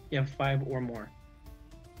 You have 5 or more.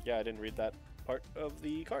 yeah, I didn't read that part of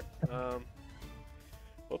the card.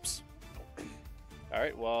 Whoops.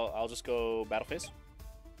 Alright, well, I'll just go battle phase.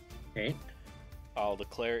 Okay. I'll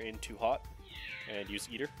declare into hot and use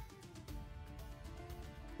Eater.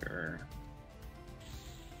 Sure.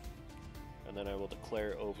 And then I will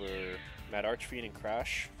declare over Mad Archfiend and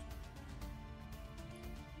Crash.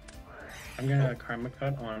 I'm gonna Karma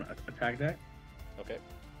Cut on attack deck. Okay.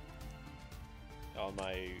 On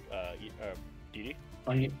my DD.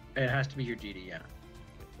 It has to be your DD, yeah.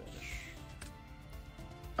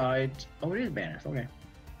 Okay, It is banished. Okay.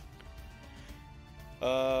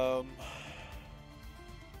 banish.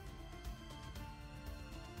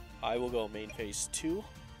 I will go main phase 2.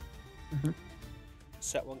 Mhm.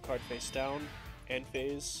 Set 1 card face down. End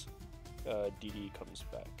phase. DD comes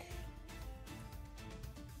back.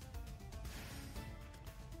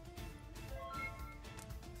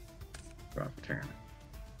 Drop a turn.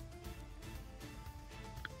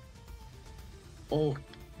 Oh,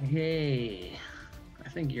 hey. I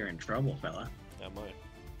think you're in trouble, fella. Am I?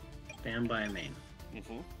 Stand by main.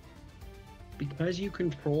 Mm-hmm. Because you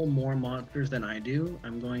control more monsters than I do,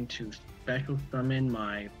 I'm going to special summon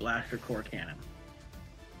my Blaster Core Cannon.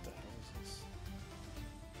 What the hell is this?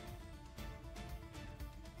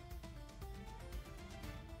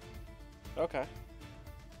 Okay.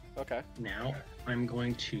 Okay. Now, I'm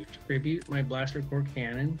going to tribute my Blaster Core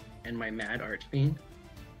Cannon and my Mad Archfiend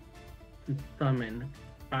to summon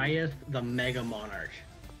Caius the Mega Monarch.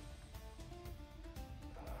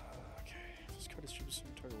 Okay. This card distributes some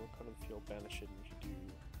target one card on the field, banish it, and you do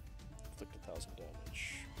inflict 1,000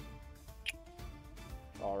 damage.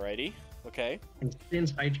 Alrighty. Okay. And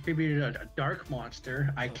since I tributed a dark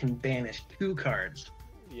monster, I can banish 2 cards.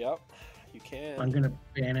 Yep. You can. I'm going to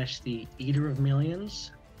banish the Eater of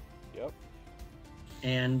Millions Yep.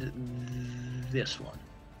 and this one.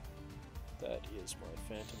 That is my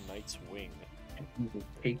Phantom Knight's Wing. And he will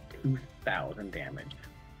take 2,000 damage.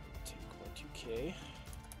 Take my 2k.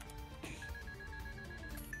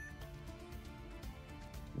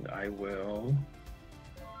 I will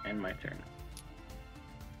end my turn.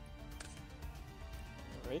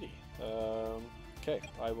 Alrighty. Okay.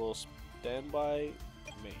 I will stand by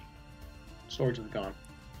main. Swords is gone.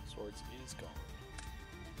 Swords is gone.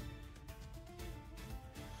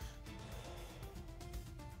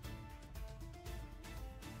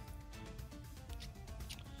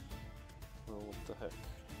 Well, what the heck?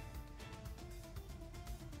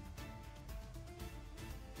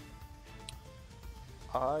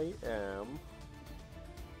 I am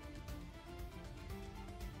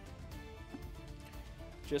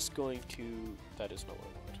just going to. That is not what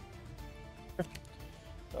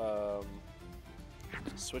I wanted.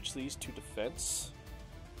 Switch these to defense.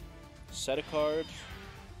 Set a card,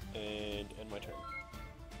 and end my turn.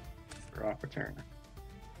 Draw for turn.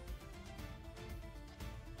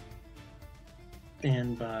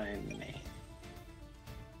 Stand by me.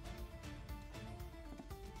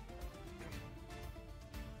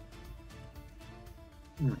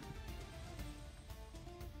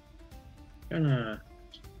 Gonna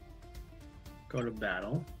go to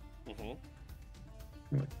battle. Mm-hmm.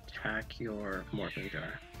 Attack your morphing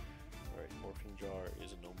jar. Alright, morphing jar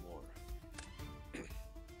is no more.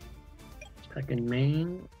 Second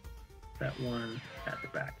main, that one at the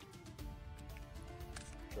back.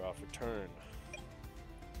 Draw for turn.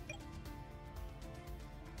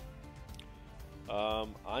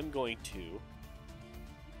 I'm going to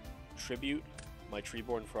tribute my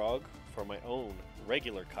Treeborn Frog for my own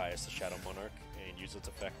regular Caius the Shadow Monarch and use its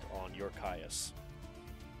effect on your Caius.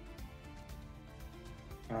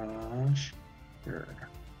 Sure.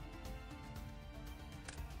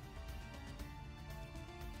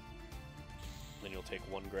 Then you'll take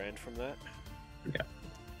 1 grand from that. Yeah.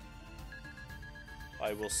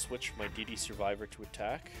 I will switch my DD Survivor to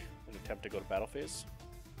attack and attempt to go to battle phase.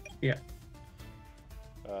 Yeah.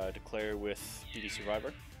 Declare with DD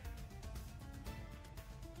Survivor.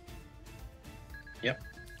 Yep.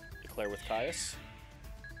 Declare with Caius.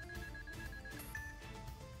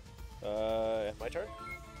 And my turn.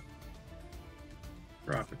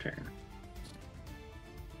 Draw for turn.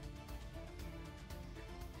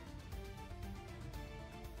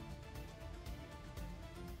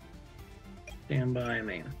 Stand by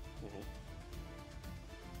main. Mm-hmm.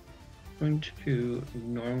 Going to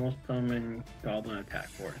normal summon goblin attack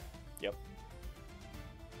force. Yep.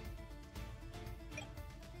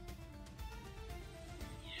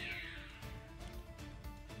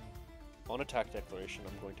 On attack declaration,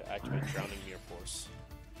 I'm going to activate Drowning Mirror Force.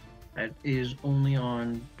 That is only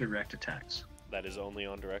on direct attacks. That is only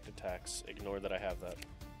on direct attacks. Ignore that I have that.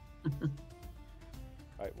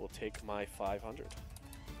 Alright, we'll take my 500.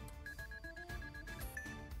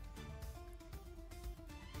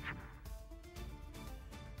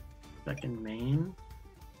 Second main.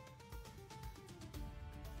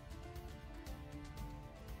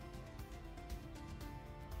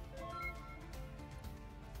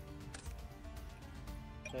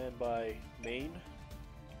 And by main,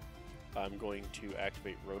 I'm going to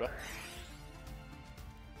activate Rhoda.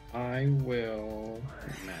 I will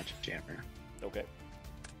Magic Jammer. Okay.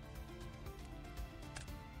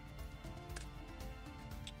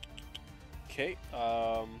 Okay,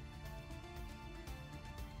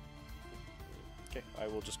 okay, I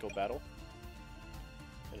will just go battle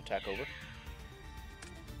and attack over.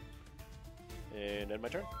 And end my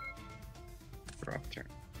turn. Draw for turn.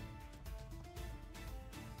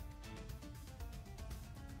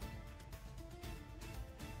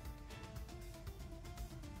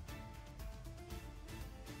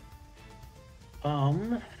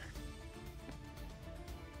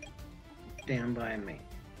 Stand by me.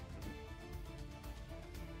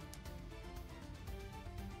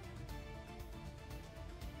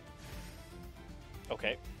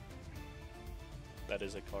 Okay. That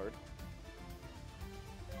is a card.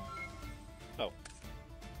 Oh.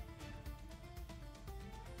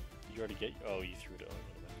 Did you already get... Oh, you threw it. Oh,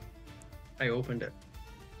 wait a minute. I opened it.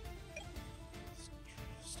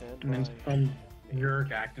 Stand And then by. some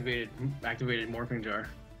Yerk activated morphing jar.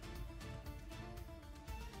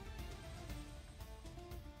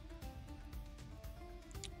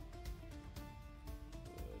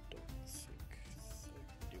 I don't think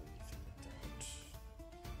I can do anything with that.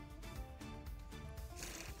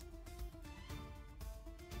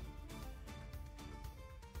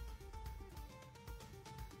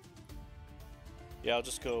 Yeah, I'll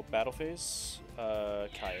just go battle phase.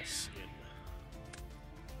 Caius in.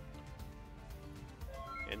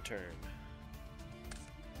 End turn.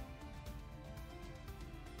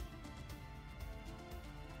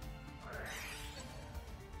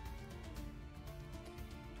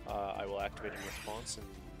 I will activate in response and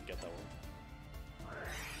get that one.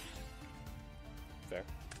 Fair.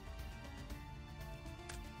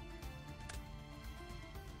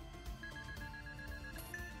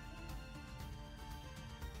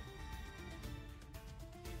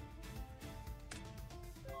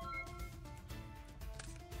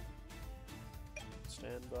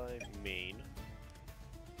 Stand by main.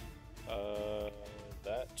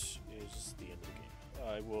 That is the end of the game.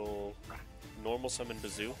 I will normal summon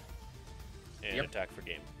Bazoo and Yep. attack for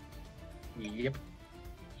game. Yep.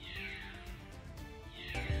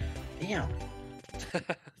 Damn.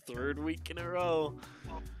 Third week in a row.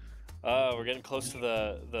 We're getting close to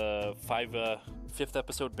the fifth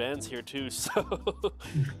episode bans here too, so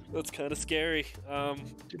that's kind of scary.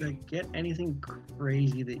 Did I get anything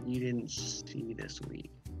crazy that you didn't see this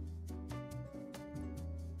week?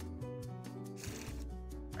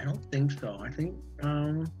 I don't think so. I think,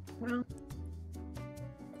 well,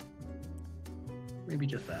 maybe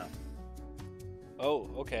just that. Oh,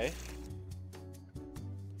 okay.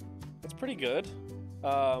 That's pretty good.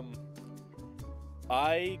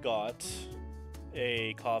 I got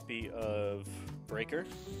a copy of Breaker.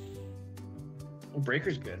 Well,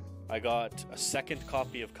 Breaker's good. I got a second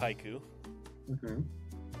copy of Kaiku. Mm-hmm.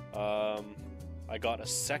 I got a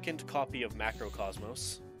second copy of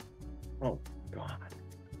Macrocosmos. Oh,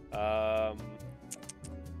 God.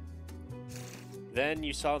 Then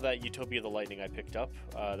you saw that Utopia of the Lightning I picked up.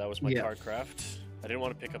 That was my Yeah. card craft. I didn't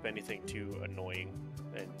want to pick up anything too annoying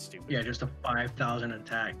and stupid. Yeah, just a 5,000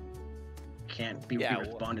 attack. Can't be Yeah, well-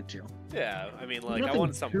 responded to. Yeah, I mean, like, I Nothing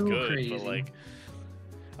wanted something too good, crazy. but, like...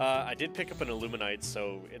 I did pick up an Illuminite,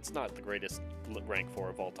 so it's not the greatest rank 4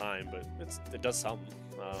 of all time, but it does something.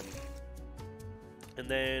 And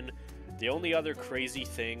then the only other crazy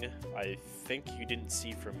thing I think you didn't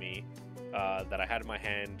see from me that I had in my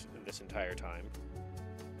hand this entire time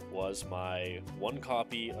was my one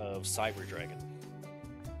copy of Cyber Dragon.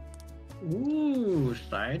 Ooh,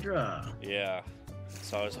 Sidra. Yeah.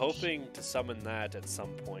 So I was hoping to summon that at some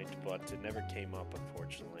point, but it never came up,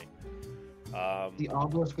 unfortunately. The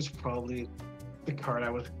Obelisk was probably the card I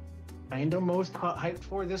was kind of most hyped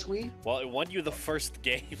for this week. Well, it won you the first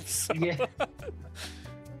game, so... Yeah.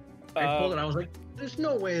 I pulled it. I was like, "There's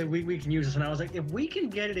no way we can use this." And I was like, "If we can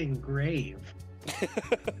get it engraved,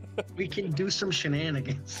 we can do some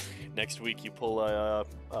shenanigans." Next week you pull a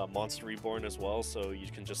Monster Reborn as well, so you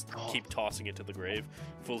can just keep tossing it to the grave.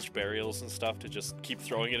 Foolish Burials and stuff to just keep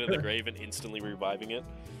throwing it in the grave and instantly reviving it.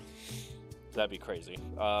 That'd be crazy.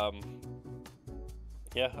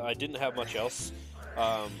 Yeah, I didn't have much else.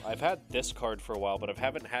 I've had this card for a while, but I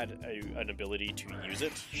haven't had an ability to use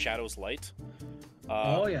it. Shadow's Light.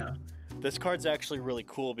 Oh, yeah. This card's actually really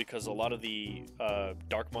cool because a lot of the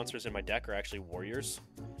dark monsters in my deck are actually warriors.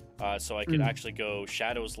 So I could actually go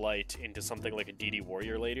Shadow's Light into something like a DD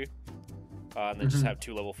Warrior later. And then just have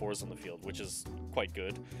 2 level 4s on the field, which is quite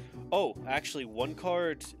good. Oh, actually, one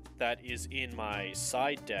card that is in my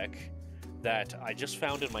side deck that I just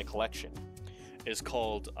found in my collection is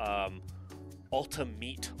called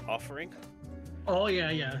Ultimate Offering. Oh,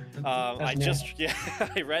 yeah. I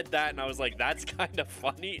read that and I was like, that's kind of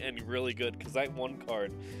funny and really good because that one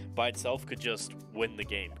card by itself could just win the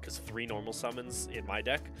game because 3 normal summons in my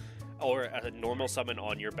deck or a normal summon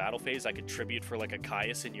on your battle phase, I could tribute for like a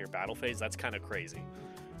Caius in your battle phase. That's kind of crazy.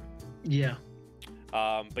 Yeah.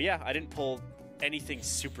 But yeah, I didn't pull anything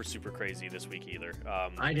super crazy this week either.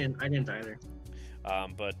 I didn't either.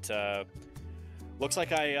 But looks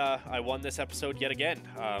like I won this episode yet again.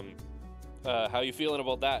 How you feeling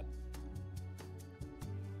about that?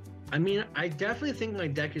 I mean, I definitely think my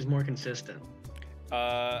deck is more consistent.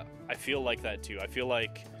 I feel like that too. I feel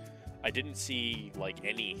like I didn't see like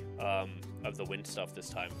any of the wind stuff this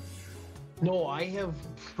time. No, I have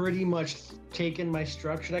pretty much taken my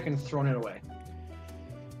structure deck and thrown it away.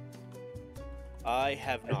 I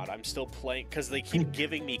have not. I'm still playing because they keep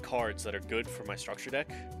giving me cards that are good for my structure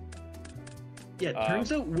deck. Yeah,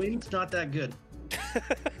 turns out wind's not that good.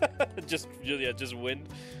 just wind.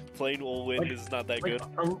 Plain old wind Like- is not that Like,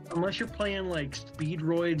 good. Unless you're playing like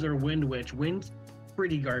Speedroids or Wind Witch, wind's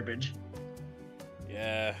pretty garbage.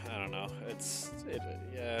 Yeah, I don't know.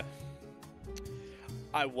 Yeah.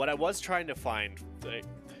 What I was trying to find,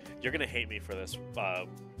 you're gonna hate me for this,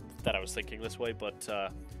 that I was thinking this way, but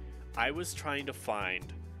I was trying to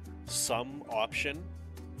find some option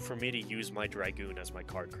for me to use my Dragoon as my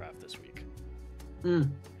card craft this week.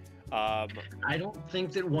 I don't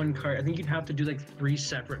think that one card. I think you'd have to do like 3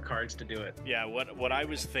 separate cards to do it. Yeah, what I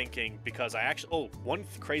was thinking, because I actually... Oh, one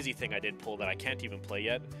crazy thing I did pull that I can't even play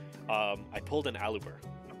yet. I pulled an Aluber.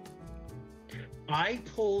 I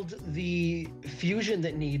pulled the fusion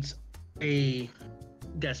that needs a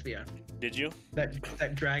Despia. Did you?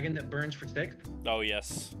 That dragon that burns for 6. Oh,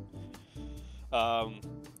 yes.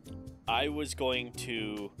 I was going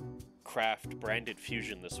to craft Branded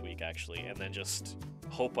Fusion this week, actually, and then just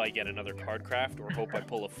hope I get another card craft or hope I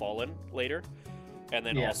pull a Fallen later. And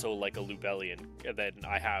then also like a Lubellion. And then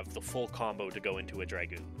I have the full combo to go into a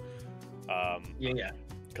Dragoon. Yeah.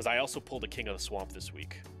 Because I also pulled a King of the Swamp this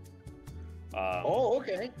week. Oh,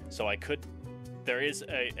 okay. So I could... There is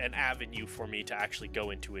an avenue for me to actually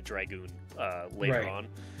go into a Dragoon later on.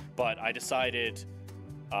 But I decided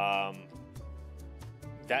that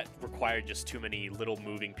required just too many little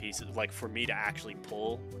moving pieces. Like, for me to actually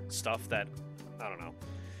pull stuff that... I don't know.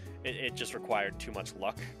 It just required too much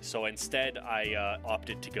luck. So instead, I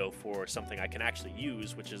opted to go for something I can actually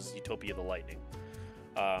use, which is Utopia of the Lightning.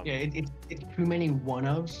 It's too many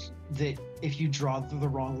one-ofs that if you draw the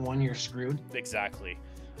wrong one, you're screwed. Exactly.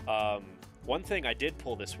 One thing I did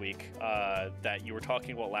pull this week that you were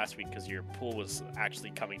talking about last week because your pool was actually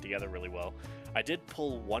coming together really well. I did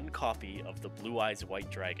pull one copy of the Blue Eyes White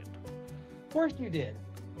Dragon. Of course you did.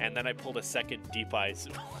 and then I pulled a second Deep Eyes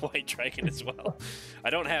White Dragon as well. I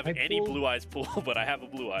don't have I any pulled- Blue Eyes pool, but I have a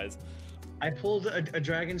Blue Eyes. I pulled a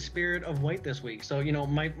Dragon Spirit of White this week, so you know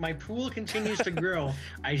my pool continues to grow.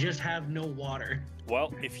 I just have no water.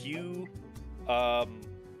 Well, if you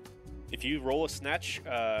roll a snatch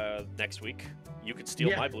next week, you could steal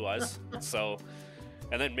Yeah. my Blue Eyes. So,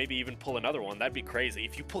 and then maybe even pull another one. That'd be crazy.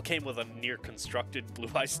 If you came with a near constructed Blue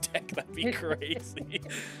Eyes deck, that'd be crazy.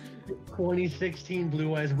 2016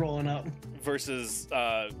 Blue Eyes rolling up. Versus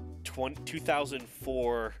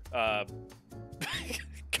 2004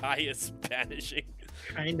 Caius banishing.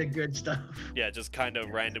 Kind of good stuff. Yeah, just kind of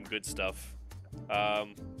random good stuff.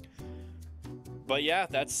 But yeah,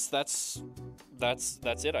 that's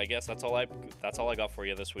it. I guess that's all I got for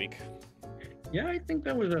you this week. Yeah, I think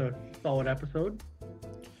that was a solid episode.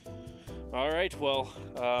 All right, well,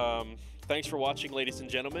 thanks for watching, ladies and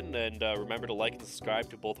gentlemen, and remember to like and subscribe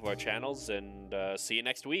to both of our channels, and see you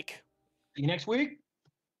next week. See you next week.